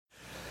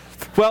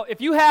Well,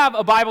 if you have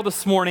a Bible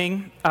this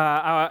morning,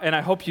 and I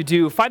hope you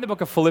do, find the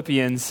book of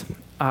Philippians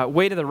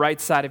way to the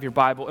right side of your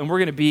Bible, and we're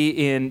going to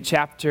be in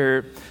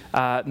chapter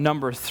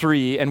number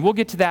 3, and we'll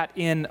get to that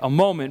in a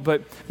moment.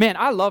 But man,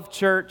 I love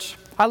church.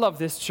 I love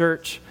this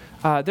church.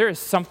 There is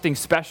something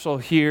special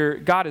here.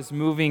 God is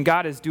moving.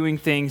 God is doing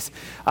things.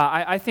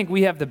 I think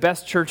we have the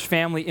best church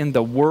family in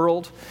the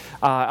world.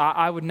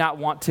 I would not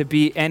want to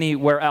be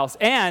anywhere else.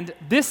 And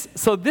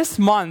this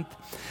month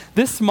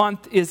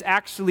is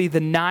actually the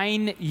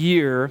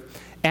 9-year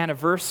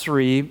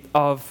anniversary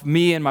of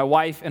me and my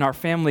wife and our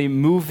family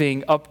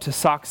moving up to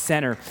Sauk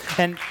Center.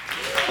 And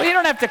well, you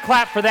don't have to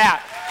clap for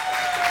that.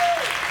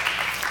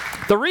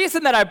 The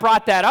reason that I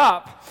brought that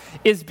up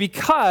is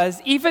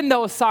because even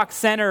though Sauk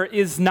Center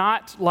is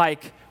not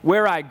like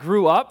where I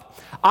grew up,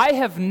 I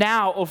have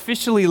now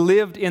officially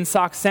lived in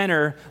Sauk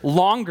Center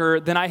longer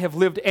than I have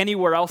lived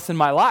anywhere else in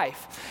my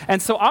life.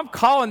 And so I'm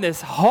calling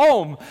this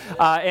home,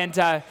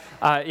 yeah,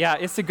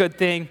 it's a good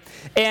thing.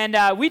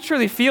 And we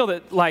truly feel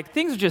that like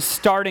things are just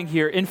starting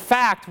here. In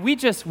fact, we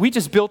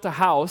just built a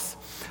house,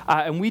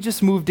 and we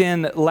just moved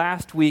in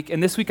last week,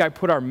 and this week I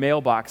put our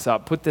mailbox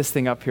up. Put this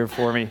thing up here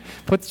for me.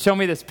 Show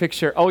me this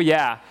picture. Oh,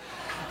 yeah.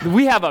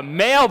 We have a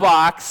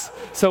mailbox,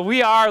 so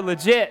we are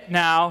legit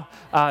now.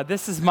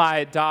 This is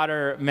my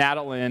daughter,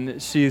 Madeline.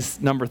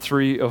 She's number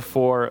 3 of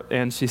 4,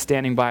 and she's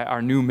standing by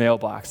our new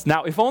mailbox.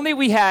 Now, if only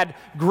we had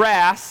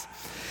grass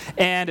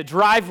and a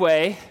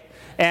driveway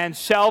and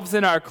shelves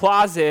in our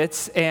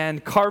closets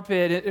and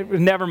carpet.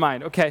 Never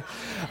mind, okay.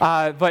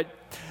 But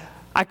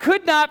I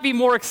could not be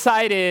more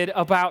excited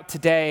about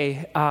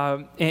today,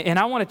 and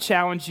I want to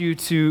challenge you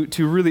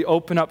to really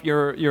open up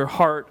your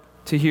heart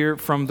to hear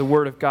from the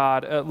Word of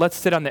God. Let's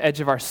sit on the edge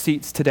of our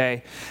seats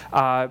today.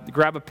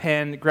 Grab a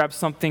pen, grab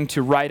something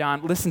to write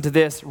on. Listen to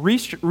this.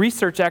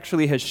 Research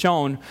actually has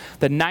shown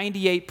that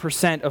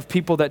 98% of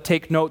people that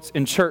take notes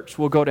in church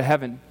will go to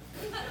heaven.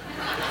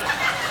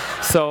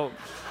 So,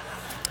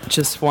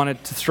 just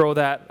wanted to throw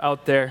that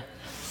out there.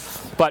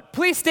 But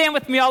please stand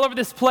with me all over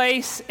this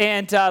place,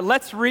 and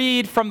let's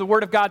read from the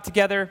Word of God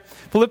together.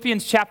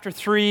 Philippians chapter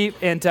 3,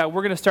 and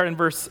we're going to start in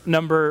verse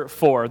number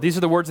 4. These are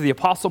the words of the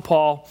Apostle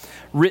Paul,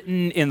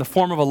 written in the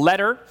form of a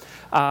letter,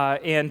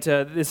 and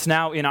it's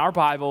now in our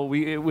Bible,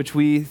 which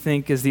we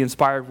think is the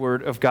inspired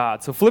Word of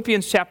God. So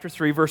Philippians chapter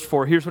 3, verse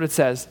 4, here's what it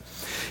says.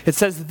 It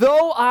says,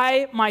 "Though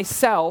I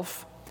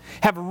myself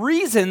have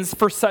reasons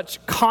for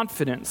such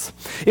confidence.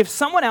 If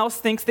someone else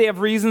thinks they have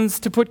reasons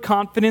to put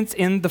confidence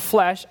in the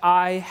flesh,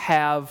 I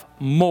have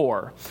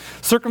more.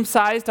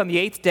 Circumcised on the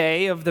 8th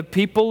day of the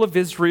people of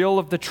Israel,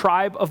 of the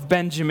tribe of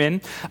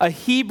Benjamin, a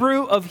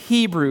Hebrew of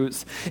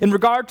Hebrews. In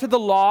regard to the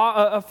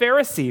law, a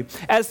Pharisee.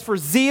 As for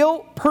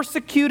zeal,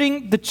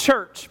 persecuting the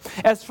church.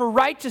 As for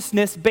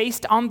righteousness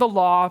based on the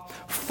law,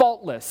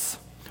 faultless.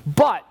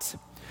 But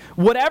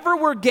whatever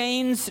were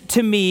gains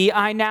to me,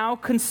 I now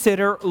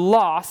consider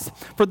loss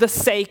for the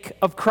sake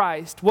of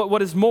Christ.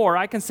 What is more,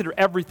 I consider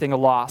everything a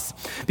loss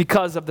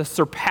because of the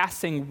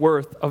surpassing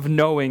worth of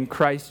knowing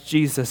Christ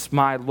Jesus,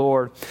 my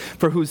Lord,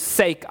 for whose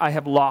sake I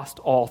have lost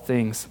all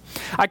things.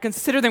 I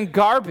consider them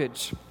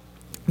garbage,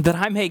 that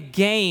I may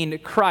gain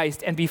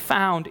Christ and be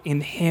found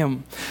in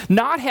him,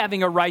 not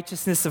having a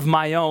righteousness of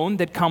my own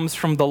that comes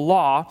from the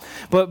law,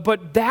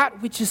 but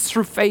that which is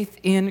through faith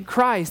in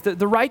Christ,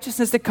 the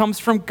righteousness that comes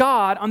from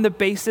God on the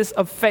basis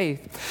of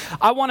faith.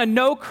 I want to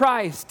know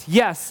Christ,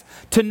 yes,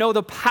 to know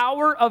the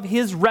power of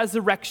his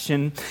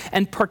resurrection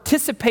and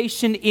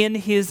participation in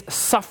his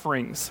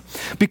sufferings,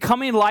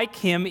 becoming like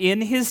him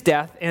in his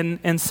death,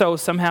 and so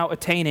somehow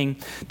attaining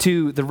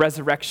to the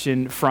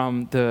resurrection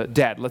from the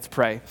dead." Let's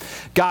pray.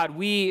 God,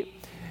 we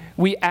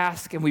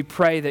ask and we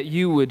pray that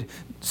you would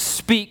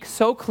speak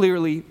so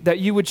clearly, that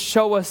you would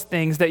show us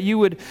things, that you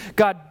would,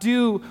 God,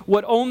 do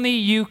what only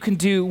you can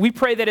do. We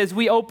pray that as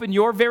we open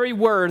your very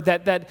word,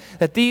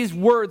 that these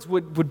words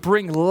would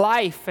bring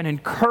life and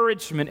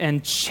encouragement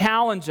and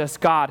challenge us,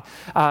 God,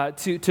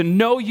 to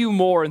know you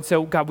more. And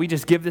so, God, we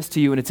just give this to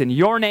you, and it's in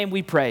your name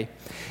we pray.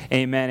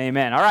 Amen,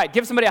 amen. All right,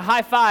 give somebody a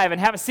high five and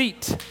have a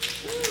seat.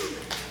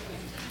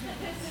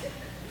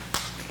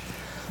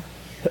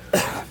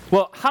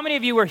 Well, how many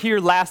of you were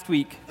here last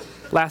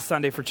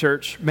Sunday for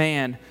church?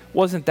 Man,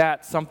 wasn't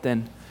that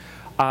something?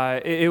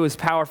 It was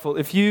powerful.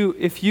 If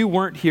you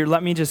weren't here,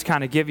 let me just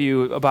kind of give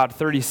you about a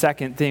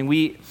 30-second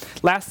thing.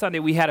 Last Sunday,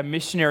 we had a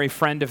missionary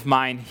friend of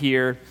mine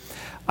here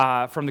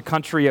from the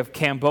country of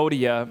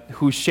Cambodia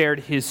who shared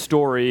his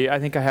story. I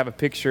think I have a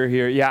picture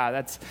here. Yeah,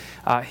 that's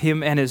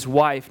him and his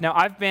wife. Now,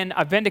 I've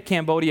been to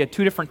Cambodia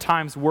 2 different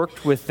times,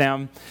 worked with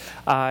them,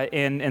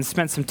 and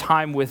spent some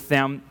time with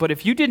them. But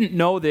if you didn't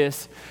know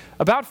this,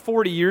 about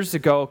 40 years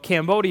ago,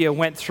 Cambodia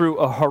went through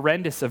a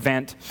horrendous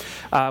event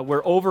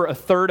where over a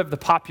third of the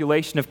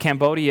population of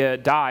Cambodia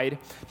died.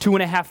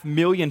 2.5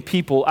 million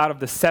people out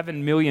of the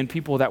 7 million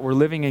people that were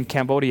living in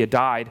Cambodia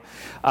died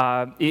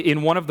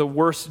in one of the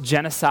worst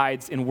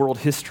genocides in world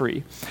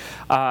history.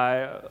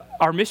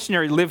 Our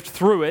missionary lived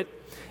through it,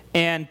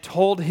 and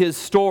told his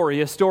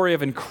story, a story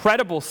of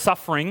incredible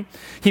suffering.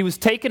 He was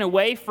taken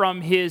away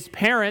from his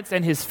parents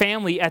and his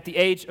family at the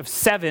age of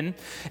 7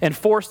 and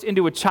forced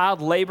into a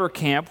child labor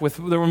camp.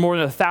 There were more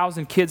than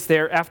 1,000 kids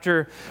there.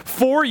 After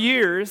 4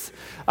 years,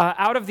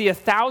 out of the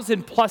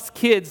 1,000 plus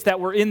kids that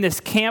were in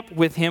this camp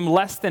with him,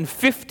 less than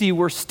 50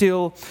 were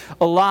still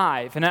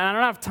alive. And I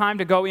don't have time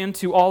to go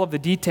into all of the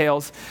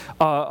details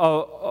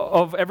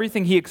of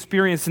everything he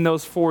experienced in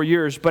those 4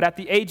 years, but at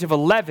the age of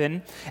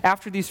 11,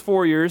 after these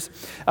 4 years,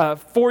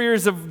 4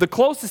 years of the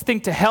closest thing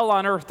to hell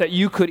on earth that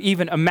you could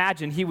even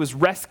imagine, he was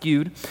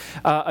rescued,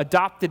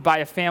 adopted by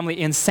a family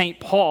in St.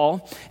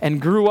 Paul, and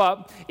grew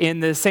up in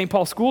the St.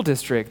 Paul School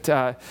District.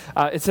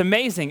 It's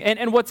amazing.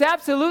 And what's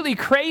absolutely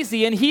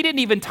crazy, and he didn't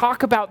even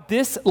talk about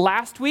this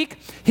last week,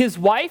 his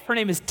wife, her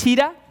name is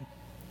Tita,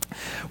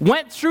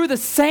 went through the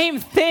same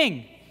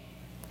thing.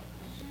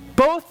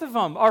 Both of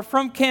them are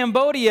from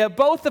Cambodia.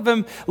 Both of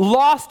them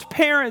lost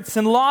parents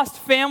and lost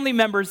family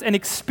members and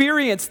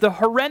experienced the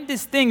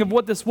horrendous thing of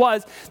what this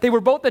was. They were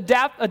both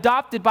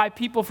adopted by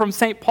people from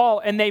St.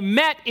 Paul, and they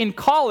met in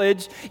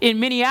college in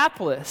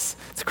Minneapolis.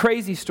 It's a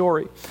crazy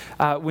story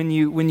when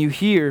you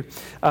hear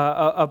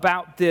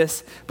about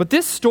this. But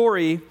this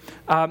story,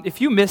 if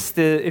you missed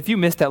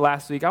that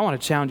last week, I want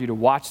to challenge you to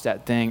watch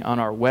that thing on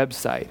our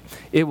website.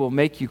 It will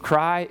make you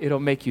cry. It'll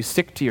make you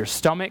sick to your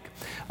stomach,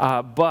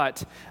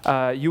 but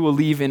you will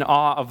leave in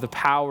awe of the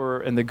power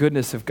and the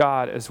goodness of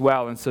God as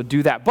well, and so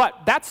do that.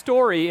 But that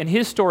story and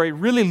his story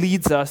really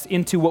leads us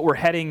into what we're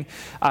heading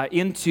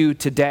into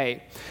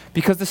today,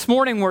 because this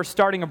morning we're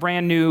starting a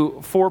brand new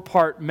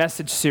 4-part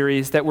message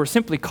series that we're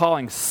simply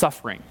calling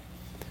Suffering.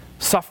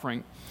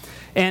 Suffering.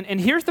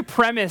 And here's the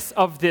premise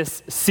of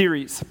this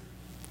series.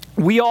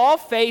 We all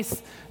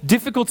face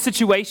difficult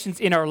situations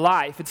in our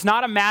life. It's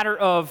not a matter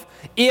of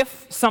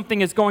if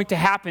something is going to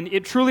happen.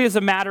 It truly is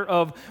a matter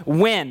of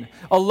when.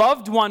 A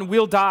loved one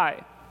will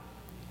die.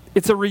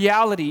 It's a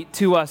reality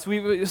to us.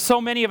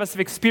 So many of us have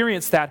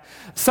experienced that.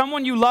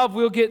 Someone you love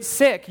will get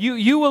sick.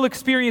 You will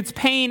experience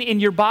pain in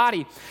your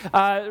body.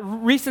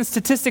 Recent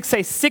statistics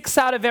say 6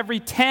 out of every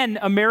 10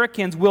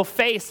 Americans will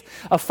face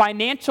a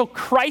financial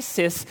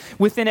crisis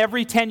within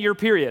every 10-year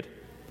period.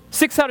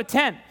 6 out of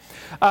 10.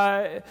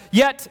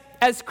 Yet,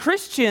 as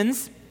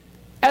Christians,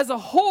 as a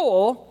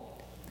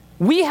whole,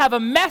 we have a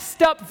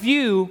messed up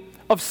view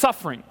of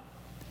suffering.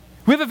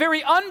 We have a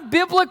very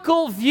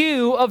unbiblical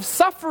view of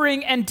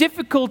suffering and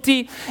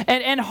difficulty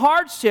and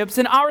hardships,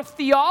 and our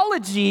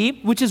theology,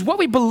 which is what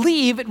we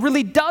believe, it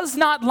really does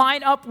not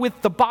line up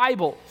with the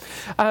Bible.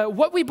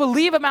 What we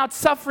believe about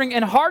suffering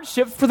and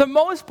hardship, for the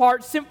most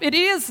part, it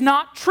is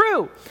not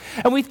true.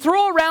 And we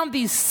throw around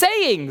these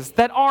sayings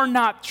that are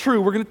not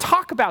true. We're going to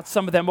talk about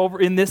some of them over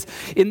in this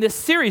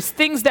series,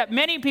 things that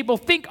many people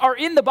think are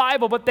in the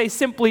Bible, but they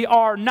simply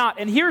are not.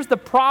 And here's the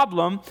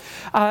problem.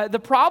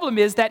 The problem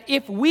is that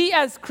if we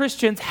as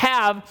Christians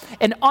have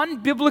an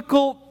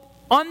unbiblical,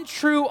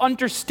 untrue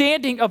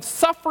understanding of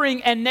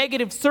suffering and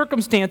negative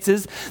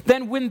circumstances,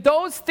 then when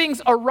those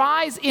things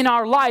arise in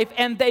our life,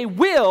 and they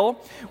will,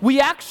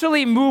 we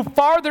actually move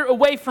farther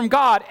away from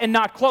God and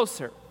not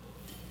closer.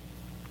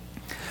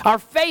 Our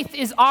faith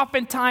is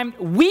oftentimes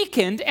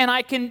weakened, and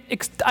I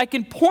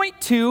can point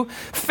to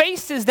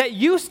faces that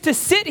used to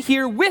sit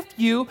here with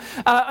you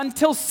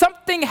until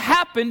something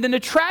happened and a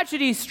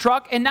tragedy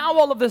struck, and now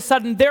all of a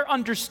sudden their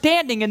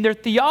understanding and their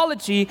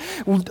theology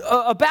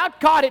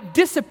about God, it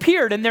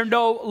disappeared, and they're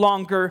no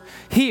longer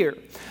here.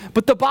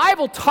 But the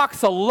Bible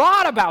talks a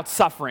lot about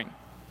suffering.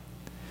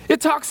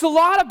 It talks a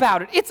lot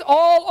about it. It's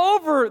all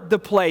over the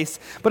place.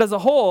 But as a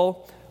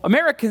whole,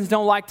 Americans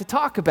don't like to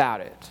talk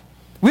about it.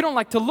 We don't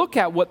like to look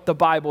at what the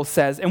Bible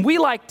says. And we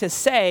like to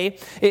say,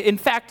 in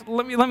fact,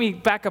 let me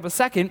back up a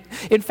second.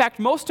 In fact,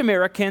 most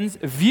Americans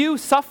view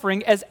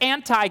suffering as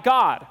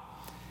anti-God.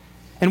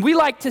 And we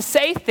like to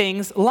say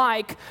things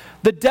like,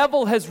 the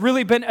devil has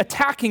really been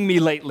attacking me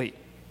lately.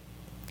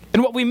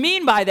 And what we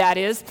mean by that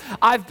is,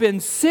 I've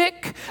been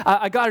sick,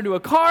 I got into a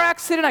car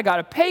accident, I got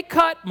a pay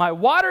cut, my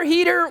water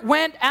heater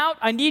went out,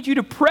 I need you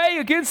to pray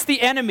against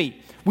the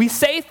enemy. We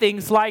say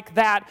things like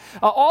that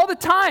all the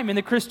time in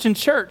the Christian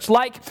church.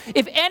 Like,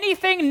 if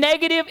anything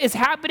negative is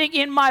happening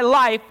in my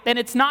life, then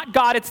it's not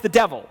God, it's the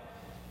devil.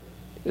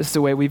 This is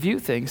the way we view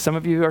things. Some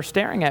of you are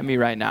staring at me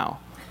right now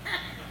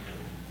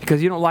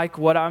because you don't like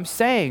what I'm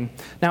saying.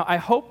 Now, I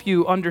hope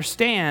you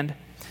understand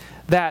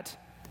that,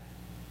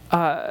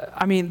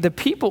 the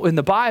people in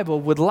the Bible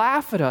would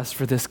laugh at us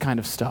for this kind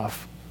of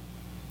stuff.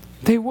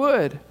 They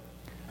would.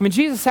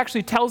 Jesus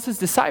actually tells his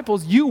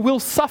disciples, you will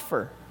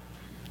suffer.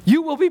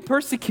 You will be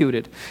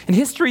persecuted. And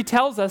history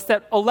tells us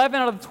that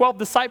 11 out of the 12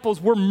 disciples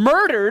were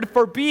murdered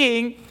for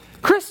being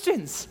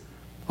Christians.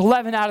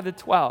 11 out of the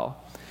 12.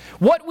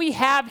 What we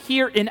have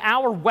here in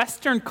our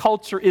Western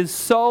culture is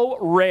so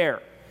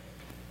rare.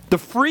 The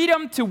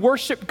freedom to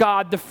worship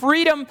God, the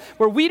freedom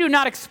where we do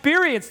not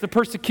experience the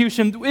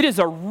persecution, it is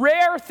a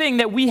rare thing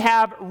that we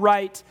have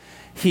right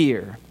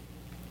here.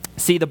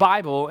 See, the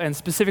Bible, and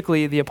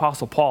specifically the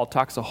Apostle Paul,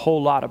 talks a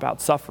whole lot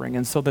about suffering.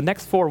 And so the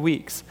next 4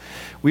 weeks,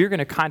 we are going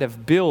to kind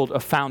of build a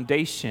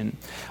foundation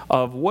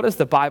of what does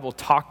the Bible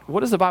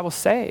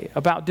say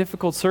about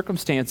difficult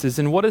circumstances,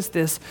 and what does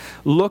this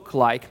look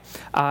like?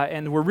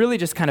 And we're really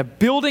just kind of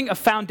building a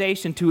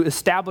foundation to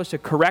establish a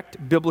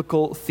correct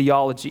biblical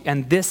theology.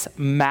 And this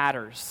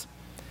matters.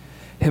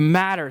 It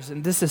matters,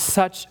 and this is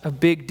such a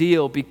big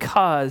deal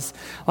because,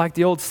 like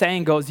the old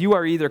saying goes, you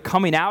are either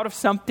coming out of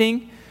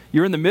something,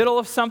 you're in the middle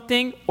of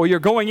something, or you're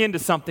going into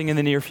something in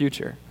the near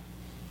future,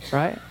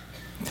 right?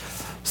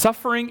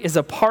 Suffering is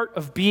a part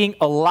of being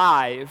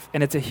alive,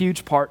 and it's a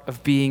huge part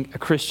of being a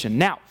Christian.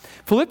 Now,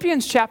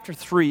 Philippians chapter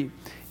 3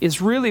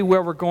 is really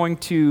where we're going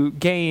to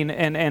gain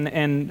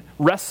and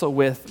wrestle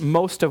with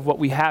most of what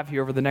we have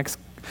here over the next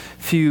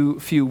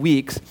few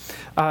weeks.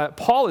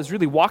 Paul is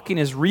really walking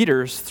his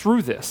readers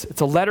through this.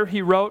 It's a letter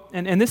he wrote,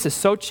 and this has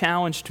so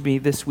challenged me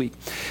this week.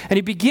 And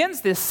he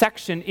begins this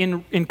section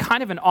in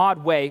kind of an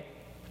odd way,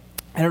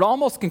 and it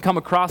almost can come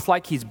across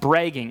like he's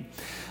bragging,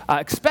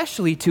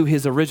 especially to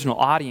his original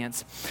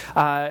audience.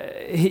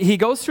 He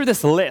goes through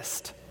this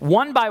list,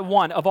 one by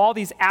one, of all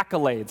these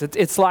accolades.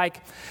 It's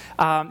like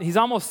he's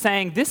almost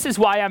saying, this is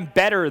why I'm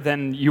better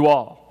than you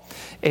all,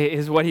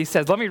 is what he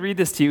says. Let me read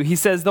this to you. He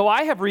says, though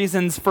I have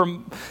reasons for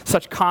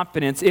such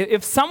confidence,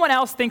 if someone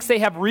else thinks they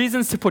have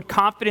reasons to put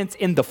confidence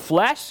in the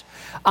flesh,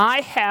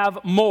 I have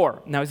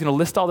more. Now he's going to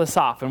list all this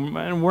off,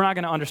 and we're not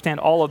going to understand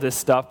all of this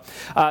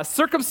stuff.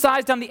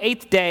 Circumcised on the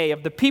 8th day,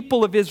 of the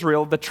people of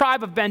Israel, the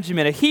tribe of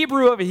Benjamin, a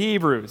Hebrew of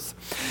Hebrews.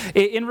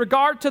 In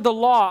regard to the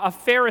law, a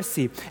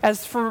Pharisee.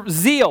 As for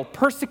zeal,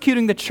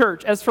 persecuting the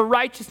church. As for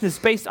righteousness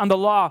based on the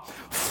law,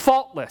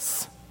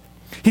 faultless.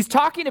 He's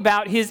talking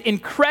about his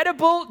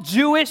incredible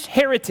Jewish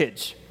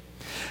heritage,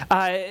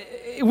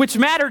 which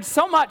mattered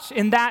so much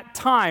in that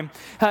time.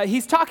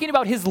 He's talking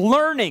about his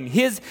learning,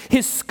 his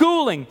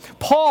schooling.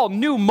 Paul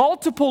knew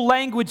multiple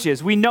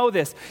languages. We know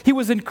this. He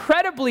was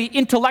incredibly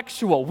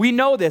intellectual. We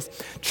know this.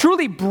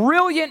 Truly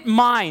brilliant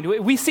mind.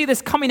 We see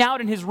this coming out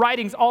in his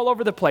writings all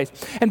over the place.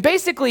 And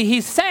basically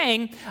he's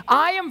saying,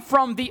 I am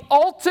from the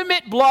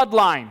ultimate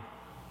bloodline.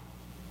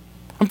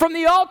 I'm from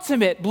the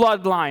ultimate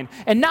bloodline.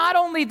 And not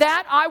only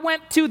that, I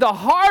went to the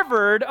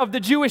Harvard of the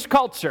Jewish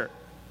culture.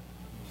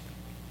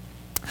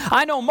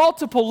 I know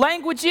multiple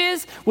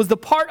languages, was the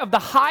part of the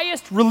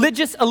highest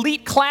religious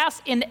elite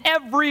class in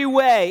every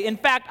way. In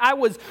fact, I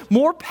was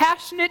more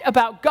passionate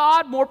about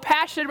God, more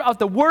passionate about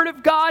the Word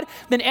of God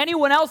than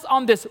anyone else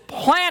on this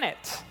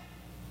planet.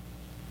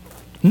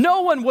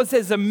 No one was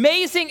as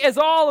amazing as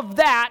all of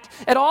that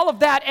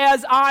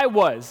as I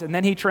was. And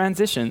then he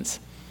transitions.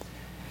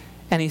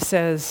 And he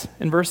says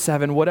in verse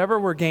 7, whatever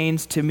were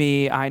gains to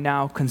me, I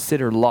now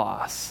consider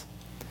loss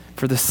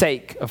for the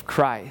sake of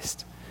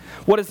Christ.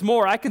 What is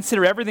more, I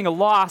consider everything a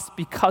loss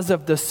because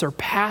of the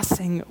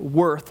surpassing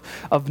worth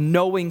of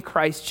knowing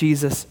Christ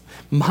Jesus,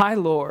 my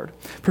Lord,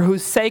 for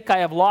whose sake I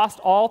have lost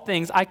all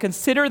things. I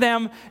consider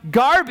them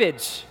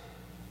garbage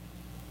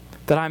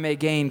that I may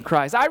gain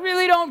Christ. I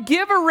really don't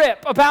give a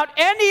rip about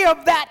any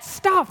of that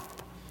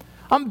stuff.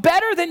 I'm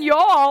better than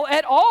y'all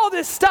at all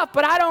this stuff,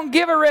 but I don't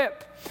give a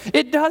rip.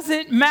 It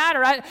doesn't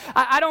matter.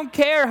 I don't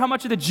care how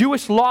much of the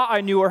Jewish law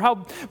I knew or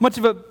how much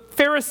of a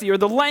Pharisee or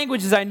the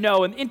languages I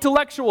know and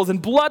intellectuals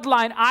and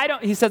bloodline.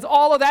 He says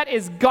all of that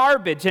is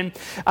garbage. And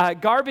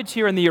garbage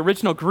here in the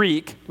original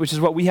Greek, which is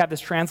what we have this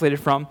translated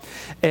from,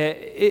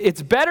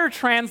 it's better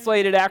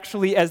translated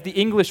actually as the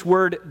English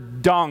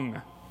word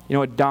dung. You know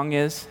what dung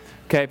is?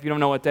 Okay, if you don't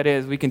know what that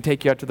is, we can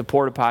take you out to the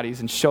porta potties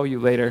and show you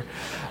later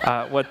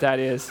what that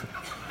is.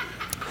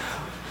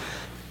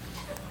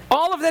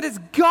 All of that is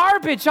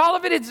garbage. All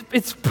of it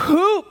it's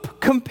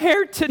poop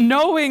compared to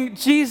knowing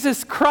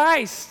Jesus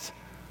Christ.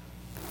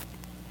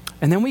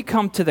 And then we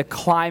come to the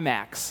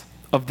climax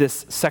of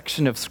this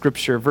section of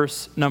Scripture,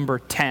 verse number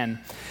 10.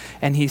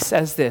 And he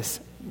says this.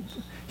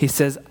 He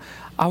says,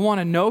 I want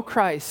to know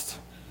Christ.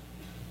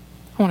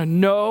 I want to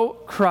know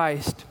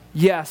Christ.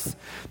 Yes,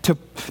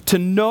 to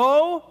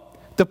know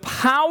the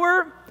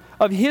power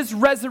of his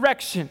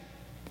resurrection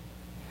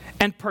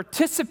and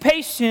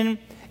participation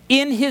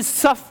in his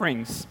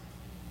sufferings.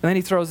 And then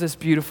he throws this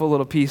beautiful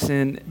little piece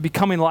in,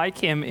 becoming like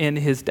him in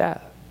his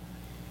death.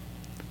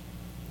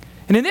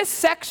 And in this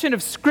section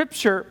of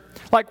Scripture,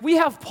 like we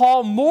have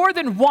Paul more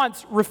than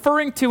once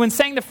referring to and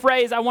saying the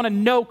phrase, I want to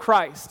know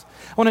Christ.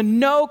 I want to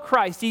know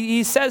Christ.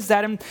 He says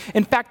that. And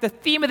in fact, the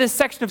theme of this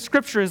section of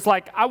Scripture is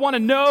like, I want to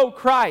know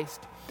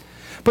Christ.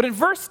 But in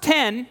verse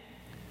 10,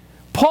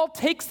 Paul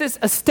takes this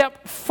a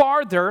step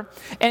farther,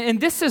 and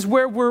this is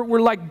where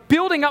we're like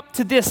building up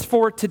to this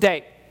for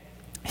today.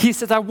 He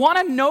says, I want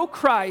to know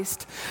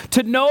Christ,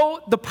 to know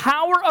the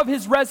power of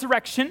his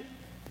resurrection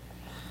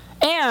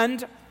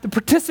and the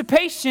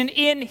participation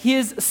in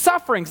his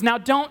sufferings. Now,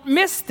 don't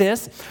miss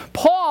this.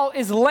 Paul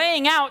is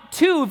laying out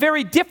two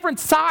very different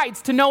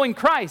sides to knowing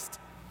Christ.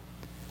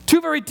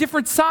 Two very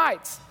different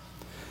sides.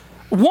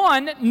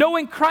 One,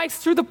 knowing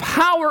Christ through the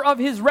power of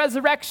his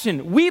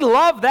resurrection. We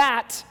love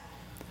that.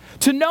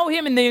 To know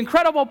him in the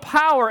incredible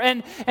power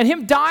and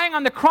him dying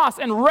on the cross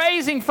and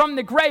raising from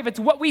the grave. It's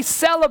what we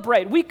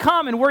celebrate. We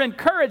come and we're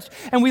encouraged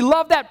and we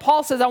love that.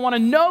 Paul says, I want to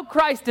know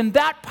Christ in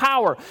that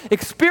power,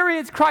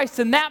 experience Christ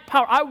in that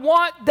power. I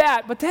want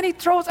that. But then he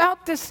throws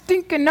out this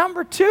stinking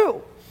number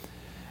 2.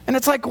 And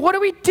it's like, what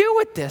do we do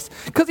with this?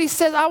 Because he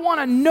says, I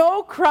want to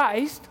know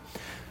Christ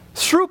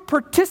through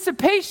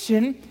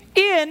participation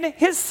in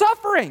his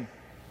suffering.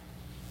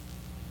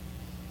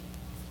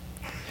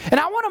 And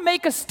I want to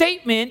make a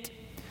statement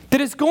that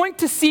is going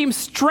to seem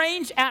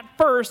strange at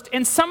first,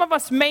 and some of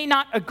us may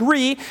not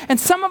agree, and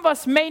some of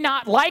us may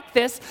not like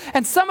this,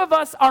 and some of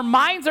us, our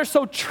minds are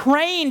so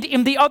trained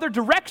in the other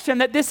direction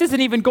that this isn't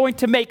even going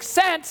to make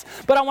sense,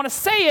 but I want to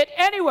say it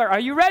anywhere. Are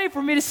you ready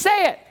for me to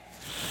say it?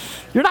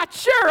 You're not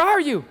sure, are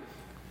you?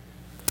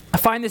 I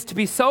find this to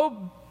be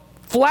so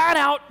flat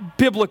out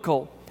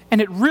biblical,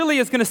 and it really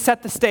is going to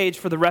set the stage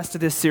for the rest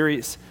of this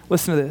series.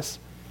 Listen to this.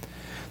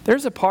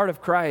 There's a part of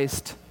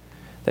Christ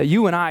that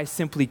you and I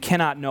simply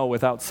cannot know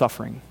without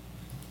suffering.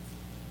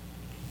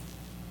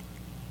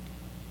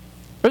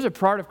 There's a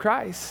part of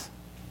Christ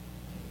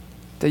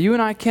that you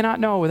and I cannot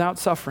know without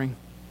suffering,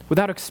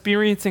 without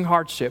experiencing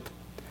hardship,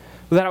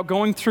 without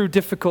going through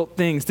difficult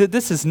things.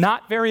 This is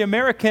not very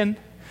American,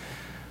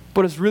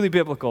 but it's really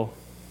biblical.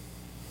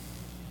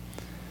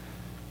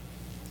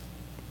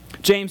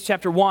 James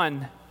chapter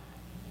 1,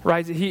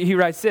 he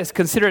writes this,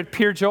 consider it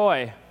pure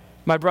joy,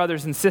 my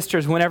brothers and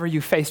sisters, whenever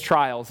you face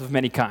trials of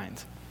many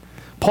kinds.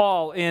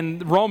 Paul in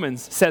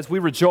Romans says we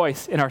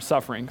rejoice in our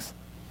sufferings.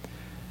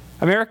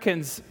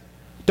 Americans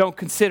don't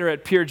consider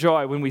it pure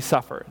joy when we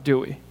suffer, do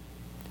we?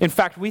 In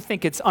fact, we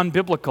think it's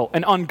unbiblical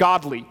and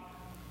ungodly.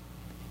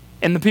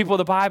 And the people of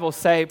the Bible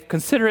say,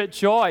 consider it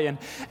joy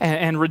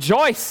and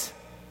rejoice.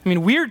 I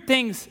mean, weird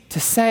things to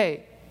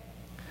say.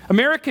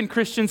 American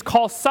Christians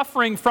call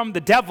suffering from the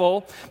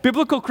devil.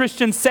 Biblical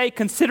Christians say,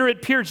 consider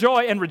it pure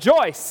joy and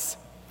rejoice.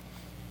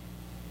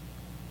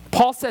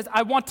 Paul says,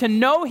 I want to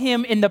know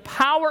him in the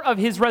power of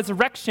his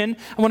resurrection.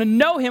 I want to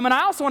know him, and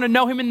I also want to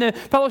know him in the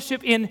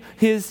fellowship in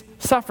his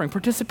suffering,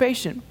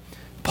 participation.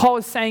 Paul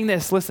is saying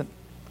this, listen.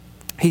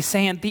 He's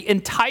saying the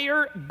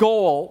entire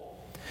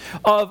goal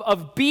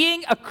of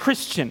being a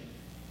Christian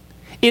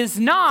is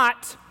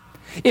not,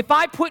 if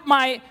I put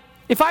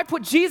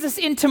Jesus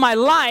into my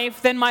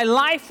life, then my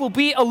life will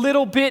be a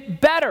little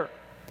bit better.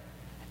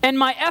 And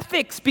my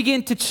ethics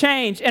begin to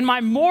change, and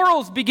my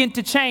morals begin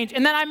to change,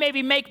 and then I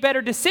maybe make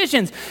better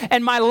decisions.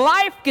 And my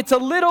life gets a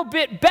little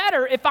bit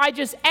better if I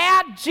just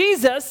add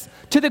Jesus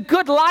to the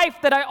good life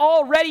that I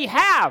already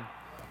have.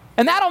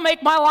 And that'll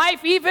make my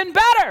life even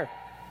better.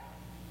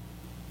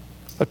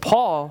 But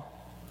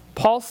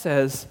Paul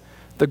says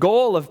the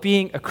goal of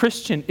being a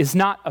Christian is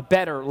not a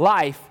better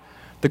life.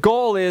 The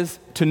goal is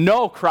to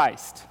know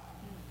Christ.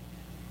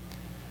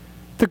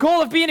 The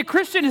goal of being a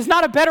Christian is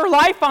not a better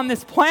life on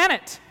this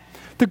planet.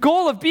 The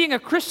goal of being a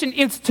Christian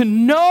is to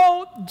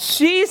know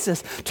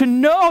Jesus, to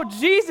know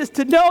Jesus,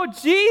 to know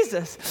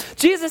Jesus.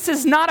 Jesus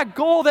is not a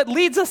goal that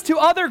leads us to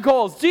other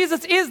goals.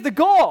 Jesus is the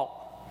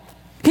goal.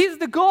 He's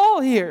the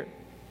goal here.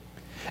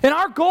 And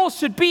our goal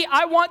should be,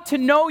 I want to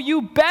know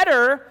you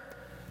better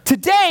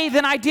today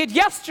than I did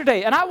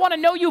yesterday. And I want to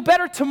know you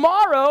better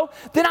tomorrow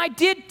than I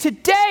did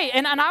today.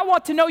 And I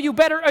want to know you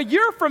better a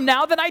year from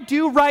now than I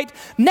do right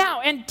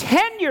now. And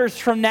 10 years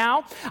from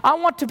now, I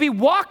want to be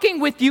walking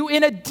with you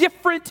in a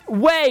different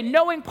way,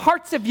 knowing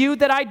parts of you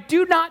that I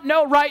do not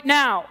know right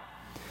now.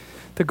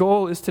 The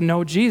goal is to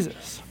know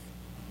Jesus.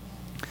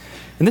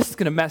 And this is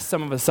going to mess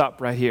some of us up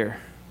right here.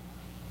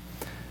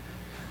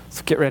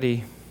 So get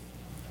ready.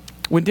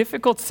 When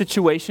difficult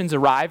situations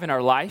arrive in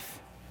our life,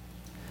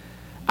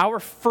 our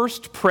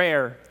first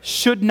prayer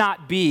should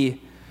not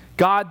be,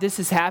 God, this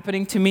is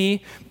happening to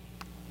me.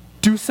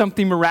 Do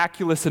something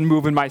miraculous and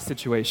move in my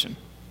situation.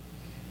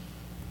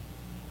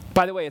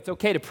 By the way, it's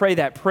okay to pray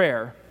that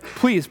prayer.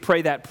 Please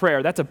pray that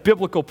prayer. That's a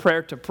biblical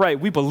prayer to pray.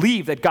 We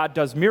believe that God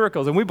does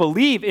miracles, and we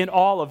believe in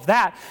all of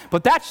that.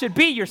 But that should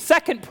be your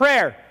second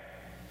prayer,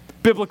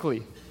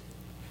 biblically.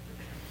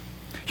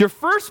 Your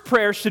first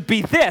prayer should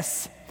be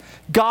this: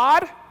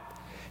 God,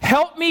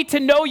 help me to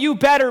know you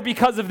better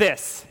because of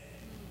this.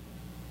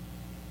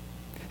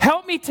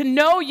 Help me to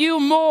know you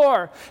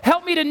more.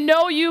 Help me to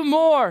know you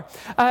more.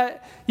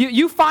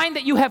 You find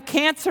that you have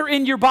cancer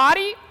in your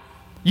body?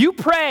 You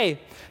pray,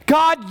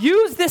 God,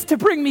 use this to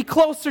bring me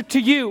closer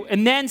to you.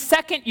 And then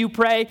second, you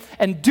pray,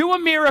 and do a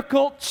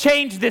miracle,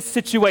 change this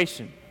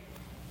situation.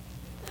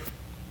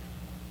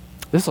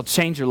 This will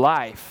change your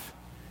life,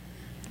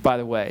 by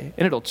the way,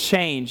 and it'll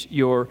change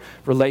your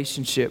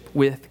relationship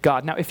with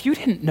God. Now, if you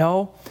didn't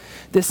know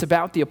this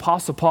about the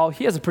Apostle Paul,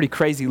 he has a pretty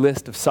crazy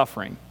list of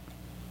suffering.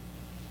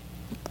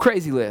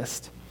 Crazy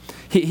list.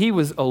 He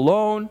was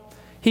alone.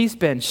 He's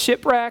been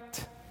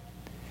shipwrecked.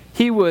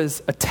 He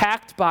was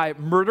attacked by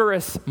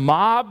murderous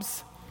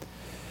mobs.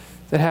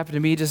 That happened to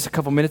me just a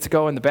couple minutes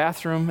ago in the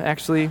bathroom,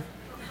 actually.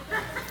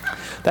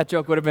 That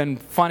joke would have been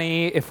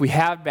funny if we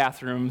had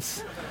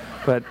bathrooms.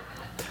 But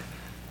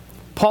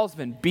Paul's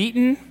been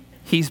beaten.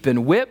 He's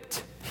been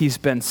whipped. He's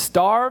been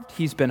starved.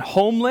 He's been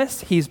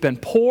homeless. He's been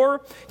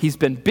poor. He's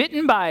been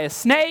bitten by a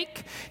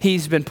snake.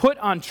 He's been put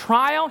on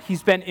trial.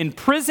 He's been in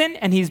prison,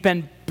 and he's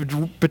been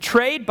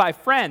betrayed by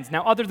friends.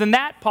 Now, other than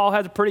that, Paul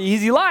has a pretty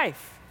easy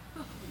life.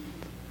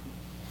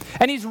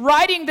 And he's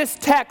writing this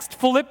text,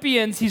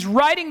 Philippians, he's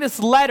writing this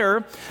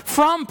letter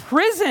from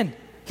prison.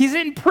 He's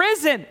in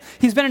prison.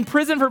 He's been in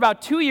prison for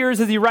about 2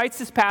 years as he writes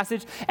this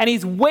passage, and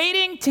he's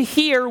waiting to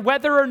hear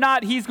whether or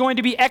not he's going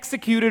to be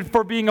executed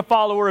for being a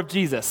follower of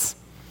Jesus.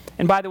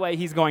 And by the way,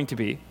 he's going to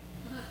be.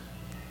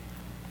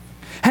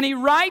 And he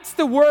writes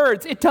the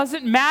words, it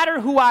doesn't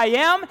matter who I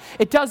am.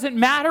 It doesn't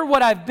matter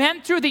what I've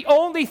been through. The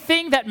only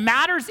thing that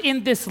matters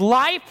in this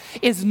life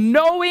is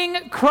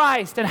knowing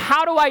Christ. And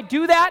how do I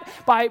do that?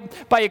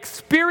 By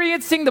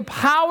experiencing the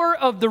power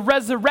of the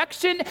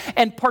resurrection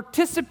and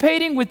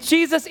participating with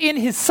Jesus in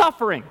his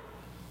suffering.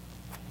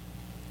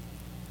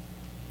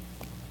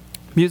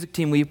 Music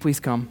team, will you please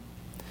come?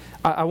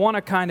 I want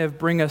to kind of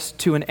bring us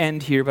to an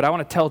end here, but I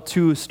want to tell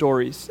 2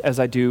 stories as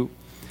I do.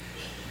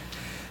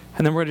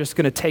 And then we're just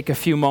going to take a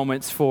few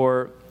moments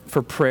for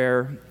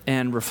prayer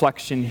and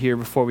reflection here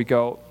before we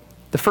go.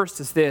 The first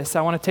is this.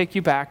 I want to take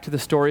you back to the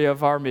story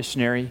of our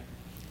missionary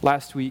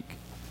last week.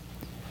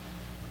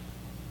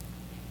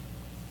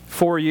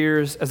 4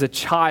 years as a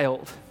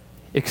child,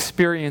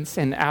 experienced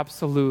an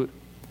absolute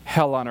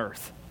hell on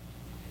earth.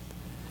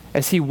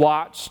 As he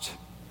watched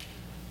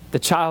the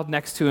child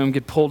next to him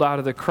get pulled out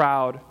of the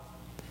crowd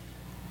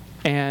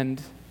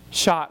and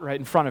shot right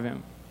in front of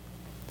him.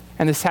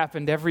 And this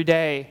happened every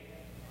day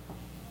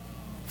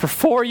for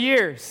 4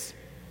 years.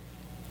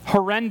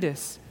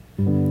 Horrendous.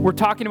 We're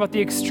talking about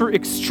the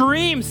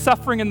extreme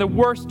suffering in the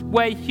worst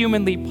way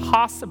humanly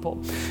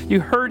possible. You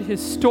heard his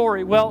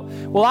story. Well,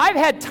 I've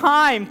had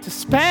time to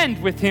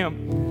spend with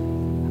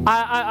him.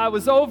 I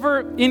was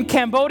over in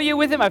Cambodia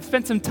with him. I've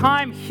spent some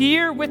time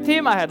here with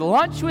him. I had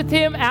lunch with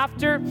him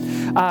after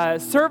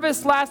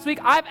service last week.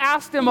 I've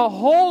asked him a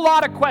whole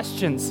lot of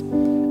questions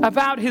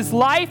about his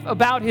life,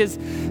 about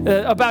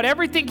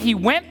everything he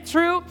went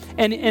through,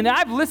 and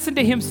I've listened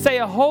to him say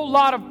a whole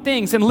lot of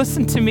things. And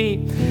listen to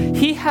me,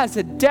 he has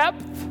a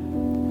depth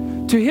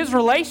to his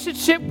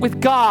relationship with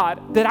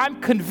God that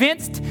I'm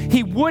convinced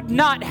he would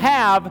not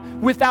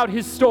have without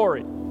his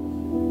story.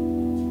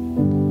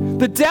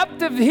 The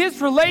depth of his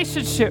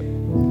relationship.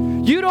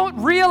 You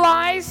don't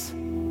realize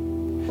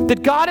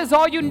that God is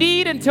all you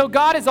need until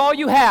God is all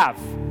you have.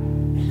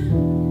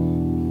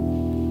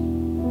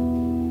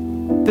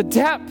 The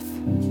depth.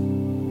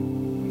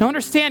 Now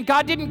understand,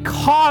 God didn't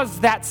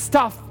cause that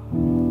stuff.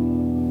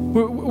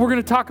 We're going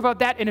to talk about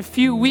that in a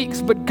few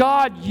weeks, but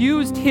God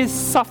used his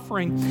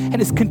suffering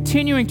and is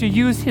continuing to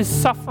use his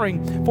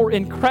suffering for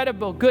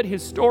incredible good.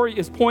 His story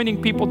is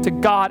pointing people to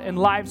God, and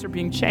lives are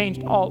being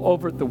changed all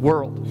over the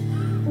world.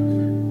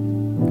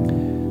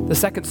 The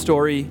second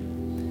story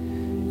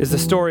is the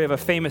story of a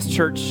famous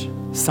church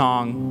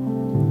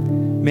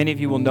song. Many of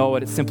you will know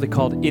it. It's simply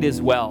called It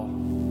Is Well.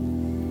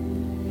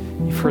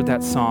 You've heard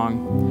that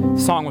song.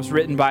 The song was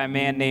written by a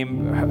man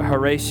named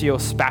Horatio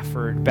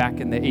Spafford back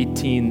in the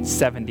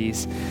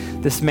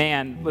 1870s. This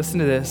man, listen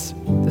to this,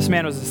 this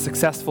man was a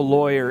successful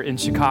lawyer in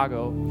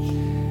Chicago.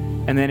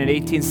 And then in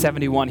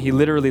 1871, he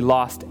literally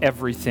lost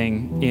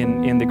everything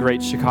in the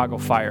Great Chicago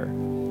Fire.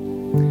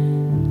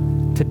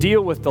 To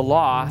deal with the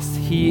loss,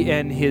 he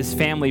and his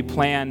family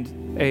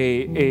planned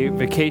a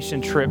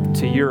vacation trip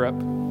to Europe.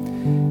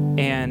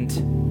 And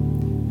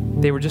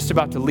they were just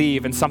about to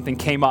leave, and something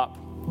came up.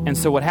 And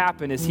so what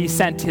happened is he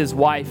sent his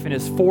wife and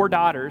his 4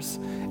 daughters,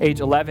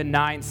 age 11,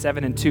 9,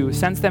 7, and 2,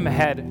 sends them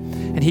ahead,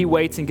 and he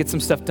waits and gets some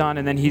stuff done,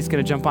 and then he's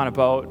going to jump on a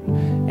boat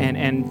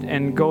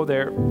and go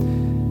there.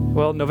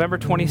 Well, November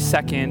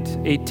 22nd,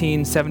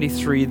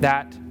 1873,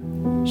 that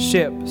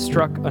ship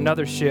struck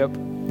another ship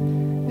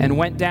and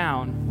went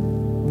down.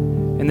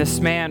 And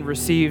this man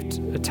received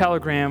a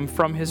telegram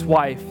from his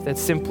wife that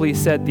simply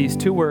said these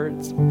 2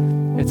 words.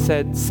 It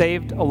said,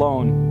 "Saved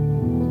alone."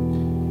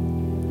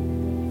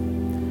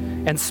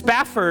 And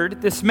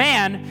Spafford, this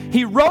man,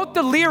 he wrote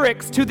the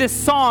lyrics to this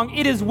song,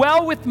 "It Is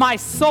Well With My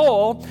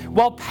Soul,"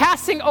 while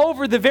passing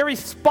over the very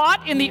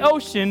spot in the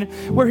ocean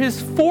where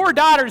his 4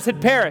 daughters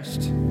had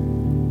perished.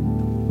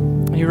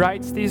 And he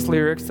writes these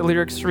lyrics. The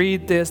lyrics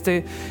read this.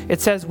 It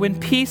says, "When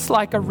peace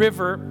like a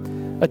river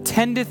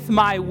attendeth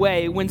my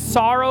way, when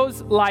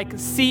sorrows like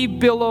sea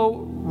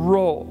billow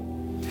roll,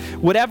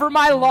 whatever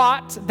my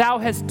lot, thou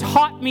hast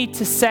taught me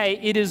to say,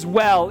 it is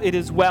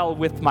well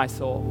with my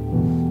soul."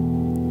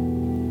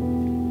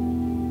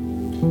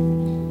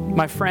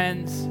 My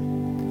friends,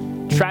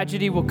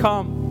 tragedy will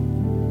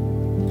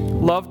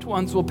come. Loved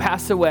ones will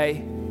pass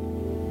away.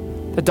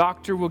 The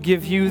doctor will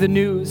give you the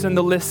news, and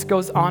the list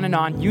goes on and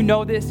on. You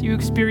know this, you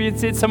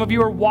experience it. Some of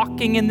you are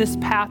walking in this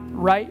path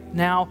right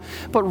now.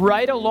 But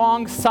right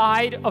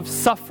alongside of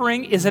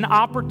suffering is an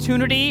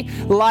opportunity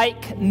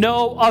like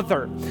no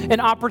other. An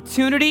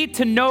opportunity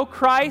to know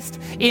Christ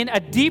in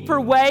a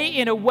deeper way,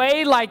 in a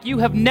way like you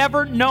have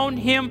never known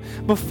him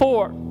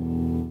before.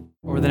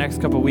 Over the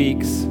next couple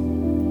weeks,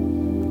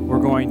 we're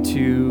going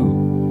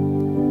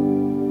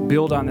to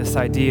build on this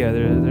idea.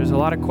 There's a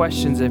lot of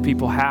questions that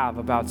people have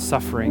about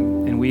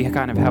suffering, and we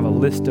kind of have a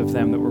list of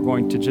them that we're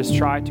going to just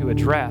try to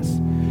address.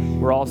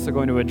 We're also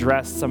going to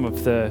address some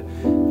of the,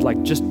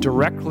 just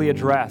directly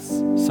address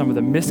some of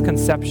the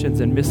misconceptions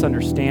and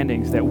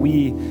misunderstandings that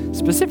we,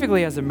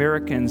 specifically as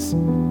Americans,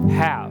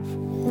 have.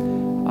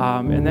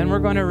 And then we're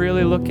going to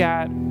really look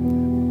at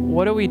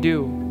what do we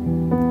do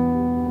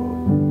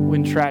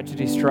when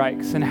tragedy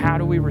strikes, and how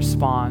do we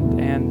respond?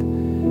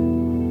 And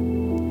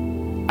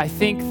I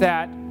think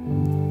that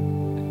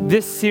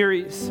this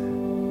series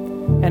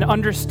and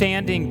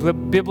understanding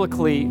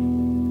biblically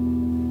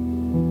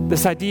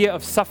this idea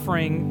of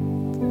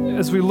suffering,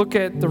 as we look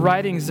at the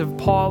writings of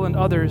Paul and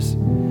others,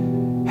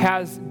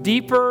 has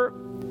deeper,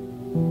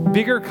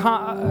 bigger,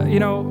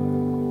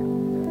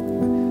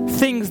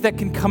 things that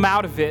can come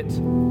out of it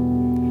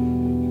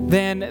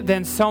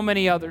than so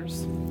many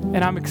others.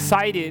 And I'm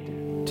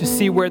excited to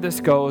see where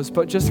this goes,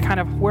 but just kind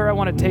of where I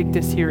want to take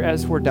this here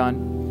as we're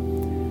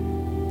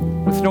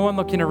done. With no one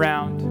looking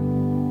around,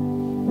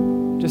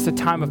 just a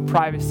time of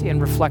privacy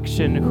and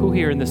reflection. Who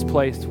here in this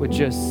place would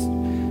just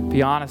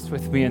be honest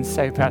with me and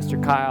say, Pastor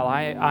Kyle,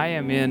 I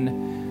am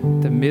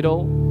in the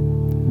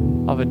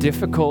middle of a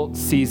difficult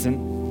season.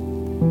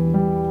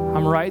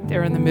 I'm right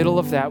there in the middle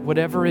of that,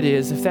 whatever it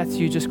is. If that's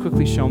you, just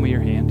quickly show me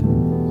your hand.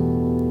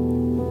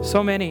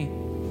 So many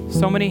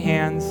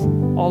hands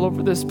all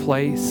over this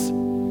place.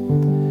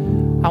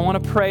 I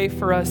want to pray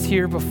for us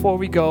here before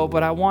we go,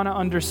 but I want to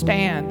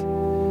understand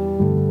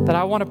that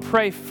I want to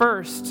pray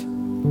first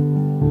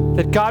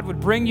that God would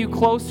bring you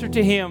closer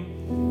to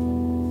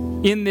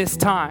Him in this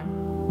time.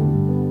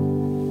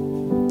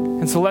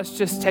 And so let's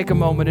just take a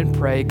moment and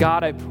pray.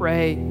 God, I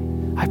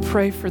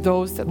pray for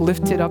those that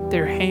lifted up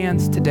their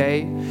hands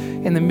today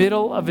in the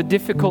middle of a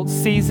difficult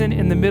season,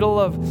 in the middle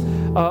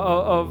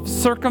of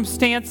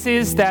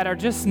circumstances that are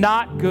just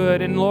not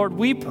good. And Lord,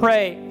 we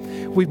pray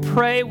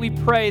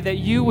that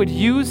you would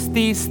use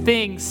these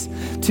things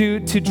to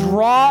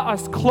draw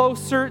us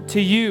closer to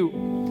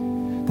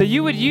you, that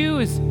you would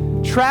use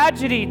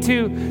tragedy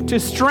to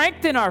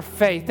strengthen our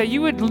faith, that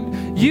you would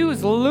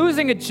use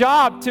losing a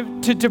job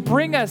to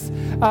bring us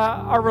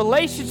our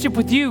relationship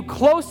with you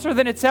closer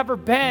than it's ever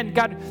been.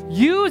 God,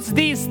 use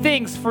these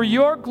things for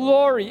your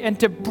glory and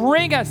to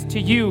bring us to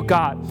you,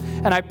 God.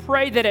 And I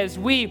pray that as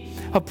we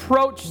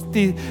approach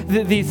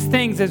these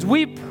things, as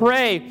we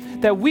pray,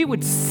 that we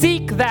would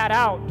seek that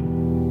out,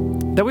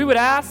 that we would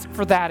ask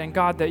for that, and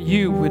God, that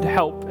you would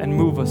help and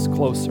move us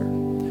closer.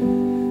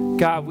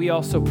 God, we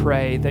also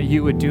pray that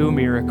you would do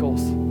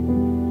miracles.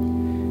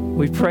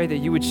 We pray that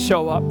you would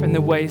show up in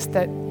the ways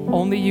that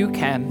only you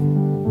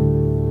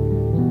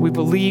can. We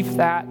believe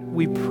that.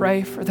 We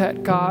pray for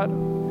that, God.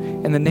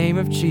 In the name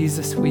of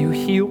Jesus, will you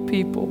heal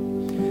people?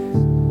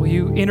 Will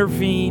you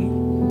intervene?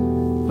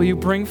 Will you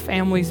bring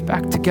families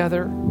back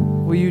together?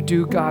 Will you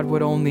do, God,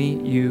 what only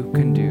you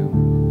can do?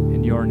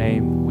 In your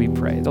name we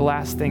pray. The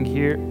last thing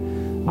here,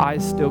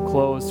 eyes still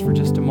closed for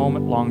just a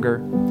moment longer.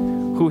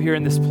 Who here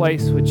in this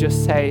place would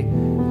just say,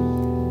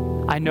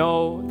 I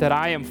know that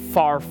I am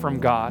far from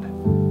God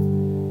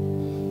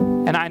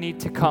and I need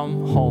to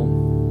come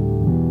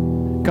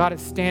home. God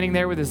is standing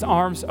there with his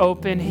arms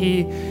open.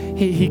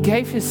 He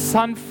gave his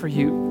son for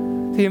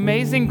you. The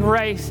amazing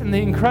grace and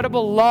the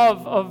incredible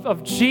love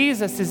of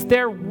Jesus is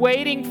there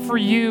waiting for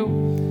you.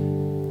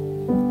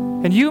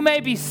 And you may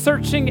be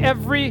searching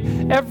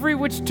every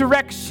which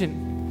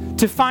direction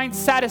to find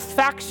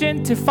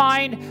satisfaction, to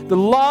find the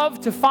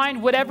love, to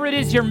find whatever it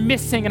is you're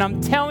missing. And I'm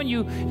telling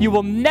you, you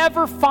will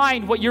never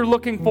find what you're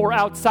looking for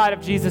outside of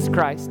Jesus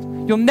Christ.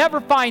 You'll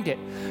never find it.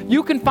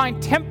 You can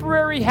find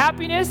temporary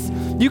happiness.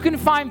 You can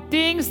find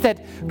things that,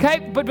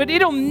 but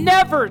it'll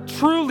never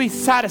truly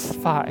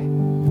satisfy.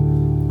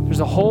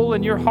 There's a hole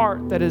in your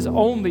heart that is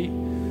only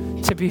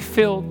to be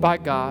filled by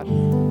God.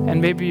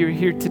 And maybe you're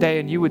here today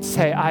and you would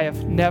say, I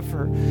have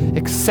never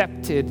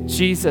accepted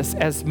Jesus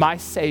as my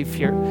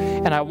Savior,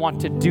 and I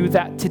want to do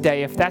that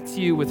today. If that's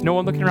you, with no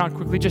one looking around,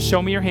 quickly just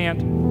show me your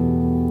hand.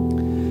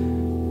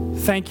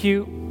 Thank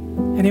you.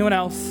 Anyone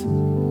else?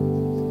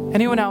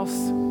 Anyone else?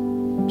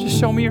 Just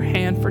show me your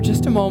hand for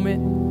just a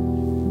moment.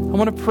 I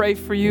want to pray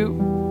for you.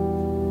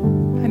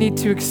 I need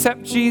to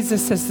accept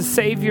Jesus as the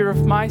Savior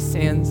of my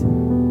sins.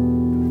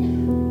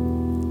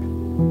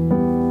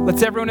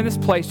 Let's everyone in this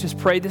place just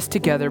pray this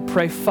together.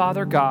 Pray,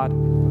 Father God,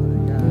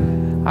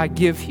 I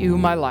give you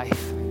my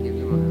life.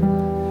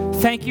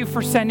 Thank you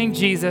for sending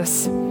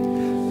Jesus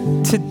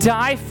to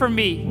die for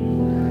me.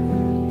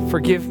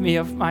 Forgive me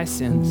of my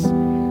sins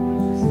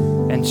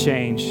and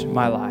change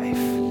my life.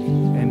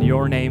 In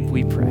your name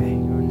we pray.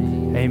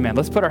 Amen.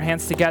 Let's put our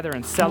hands together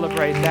and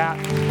celebrate that.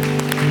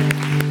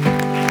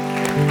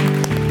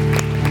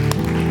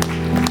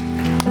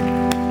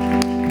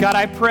 God,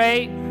 I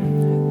pray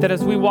that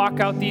as we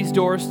walk out these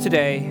doors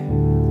today,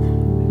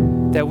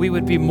 that we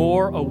would be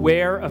more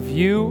aware of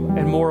you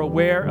and more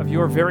aware of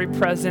your very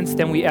presence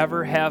than we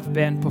ever have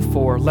been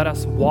before. Let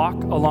us walk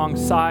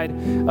alongside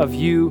of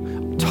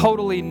you,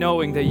 totally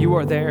knowing that you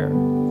are there.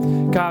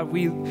 God,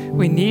 we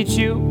need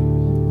you.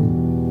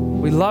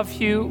 We love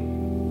you.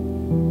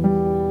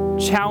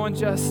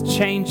 Challenge us,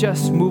 change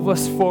us, move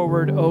us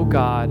forward, oh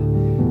God.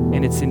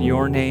 And it's in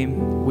your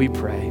name we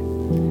pray.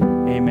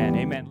 Amen.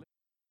 Amen.